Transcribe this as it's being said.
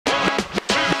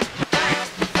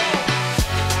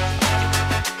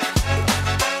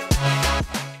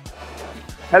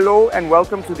Hello and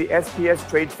welcome to the SPS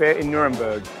Trade Fair in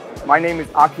Nuremberg. My name is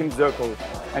Achim Zirkel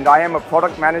and I am a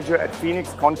product manager at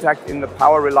Phoenix Contact in the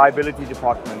Power Reliability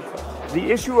Department. The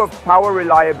issue of power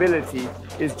reliability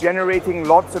is generating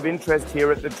lots of interest here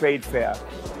at the trade fair.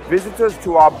 Visitors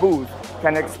to our booth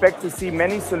can expect to see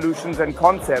many solutions and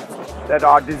concepts that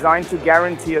are designed to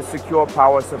guarantee a secure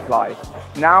power supply.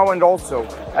 Now and also,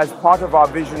 as part of our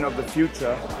vision of the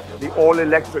future, the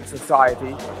all-electric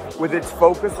society, with its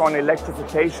focus on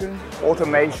electrification,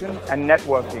 automation, and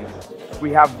networking, we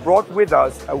have brought with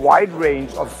us a wide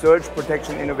range of surge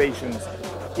protection innovations,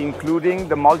 including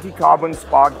the multi-carbon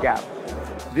spark gap.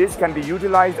 This can be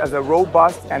utilized as a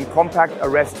robust and compact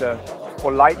arrestor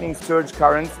for lightning surge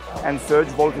currents and surge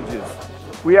voltages.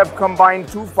 We have combined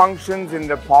two functions in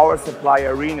the power supply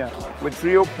arena with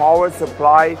Trio Power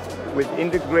Supply with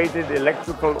integrated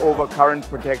electrical overcurrent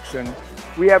protection.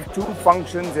 We have two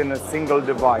functions in a single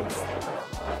device.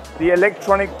 The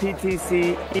electronic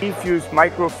PTC E-fuse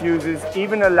microfuses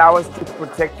even allow us to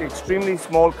protect extremely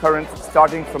small currents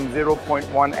starting from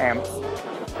 0.1 amps.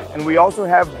 And we also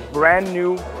have brand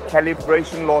new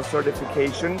calibration law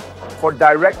certification for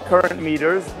direct current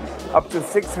meters up to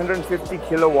 650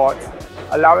 kilowatts,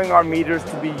 allowing our meters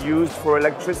to be used for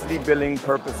electricity billing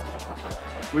purposes.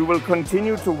 We will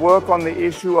continue to work on the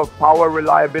issue of power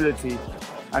reliability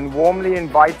and warmly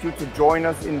invite you to join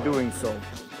us in doing so.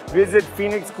 Visit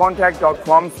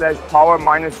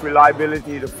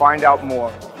phoenixcontact.com/power-reliability to find out more.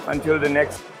 Until the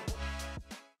next